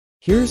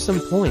Here are some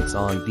points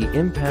on the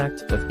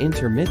impact of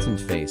intermittent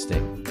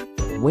fasting.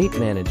 Weight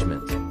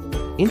management.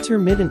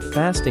 Intermittent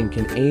fasting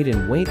can aid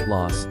in weight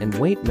loss and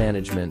weight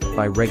management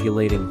by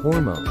regulating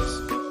hormones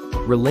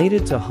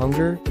related to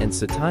hunger and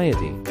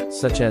satiety,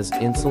 such as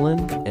insulin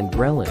and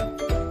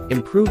ghrelin.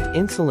 Improved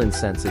insulin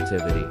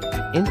sensitivity.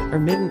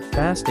 Intermittent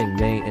fasting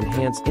may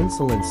enhance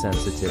insulin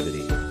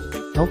sensitivity,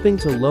 helping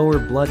to lower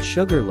blood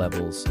sugar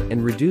levels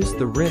and reduce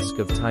the risk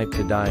of type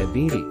 2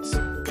 diabetes.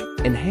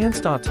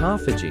 Enhanced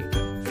autophagy.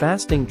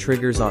 Fasting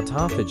triggers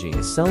autophagy,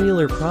 a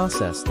cellular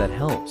process that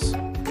helps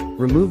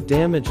remove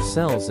damaged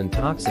cells and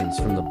toxins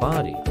from the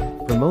body,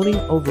 promoting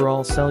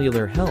overall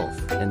cellular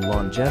health and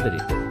longevity.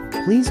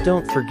 Please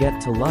don't forget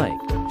to like,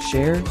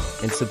 share,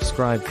 and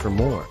subscribe for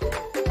more.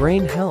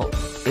 Brain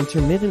health.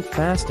 Intermittent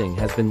fasting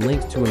has been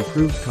linked to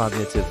improved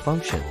cognitive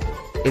function,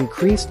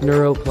 increased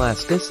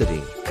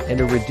neuroplasticity, and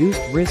a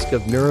reduced risk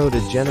of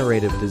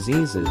neurodegenerative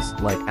diseases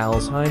like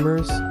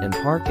Alzheimer's and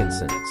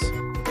Parkinson's.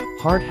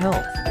 Heart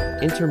health.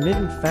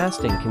 Intermittent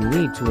fasting can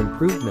lead to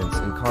improvements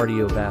in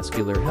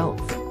cardiovascular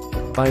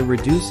health by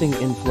reducing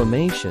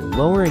inflammation,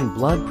 lowering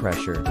blood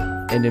pressure,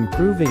 and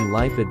improving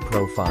lipid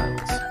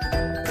profiles.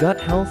 Gut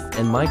health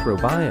and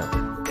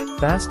microbiome.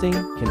 Fasting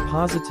can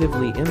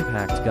positively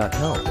impact gut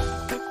health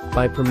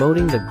by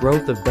promoting the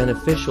growth of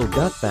beneficial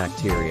gut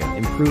bacteria,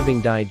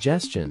 improving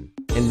digestion,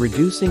 and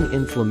reducing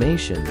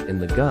inflammation in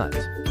the gut.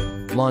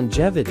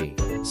 Longevity.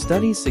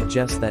 Studies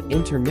suggest that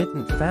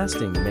intermittent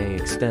fasting may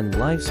extend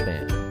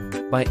lifespan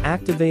by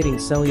activating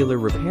cellular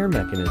repair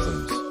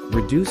mechanisms,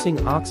 reducing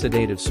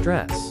oxidative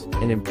stress,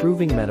 and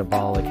improving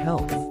metabolic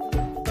health.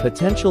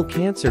 Potential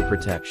cancer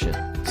protection.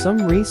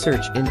 Some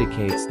research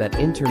indicates that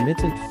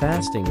intermittent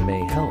fasting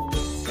may help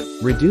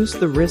reduce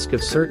the risk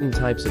of certain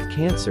types of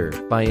cancer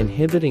by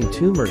inhibiting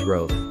tumor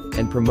growth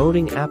and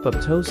promoting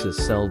apoptosis,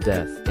 cell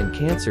death in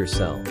cancer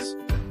cells.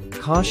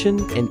 Caution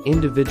and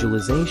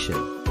individualization.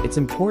 It's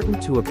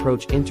important to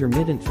approach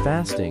intermittent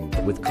fasting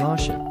with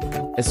caution,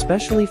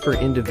 especially for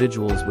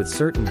individuals with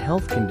certain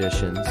health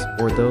conditions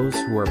or those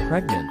who are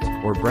pregnant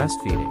or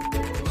breastfeeding.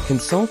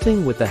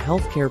 Consulting with a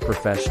healthcare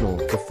professional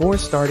before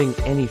starting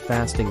any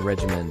fasting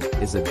regimen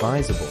is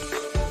advisable.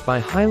 By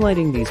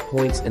highlighting these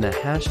points in a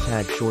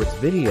hashtag shorts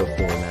video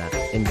format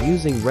and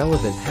using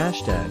relevant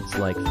hashtags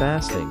like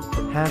fasting,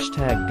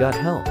 hashtag gut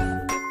health,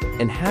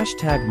 and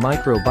hashtag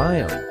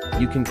microbiome,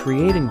 you can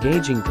create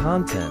engaging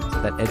content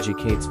that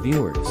educates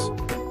viewers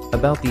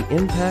about the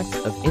impact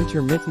of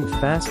intermittent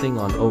fasting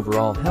on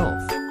overall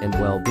health and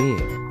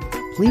well-being.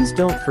 Please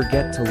don't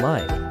forget to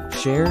like,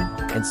 share,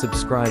 and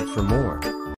subscribe for more.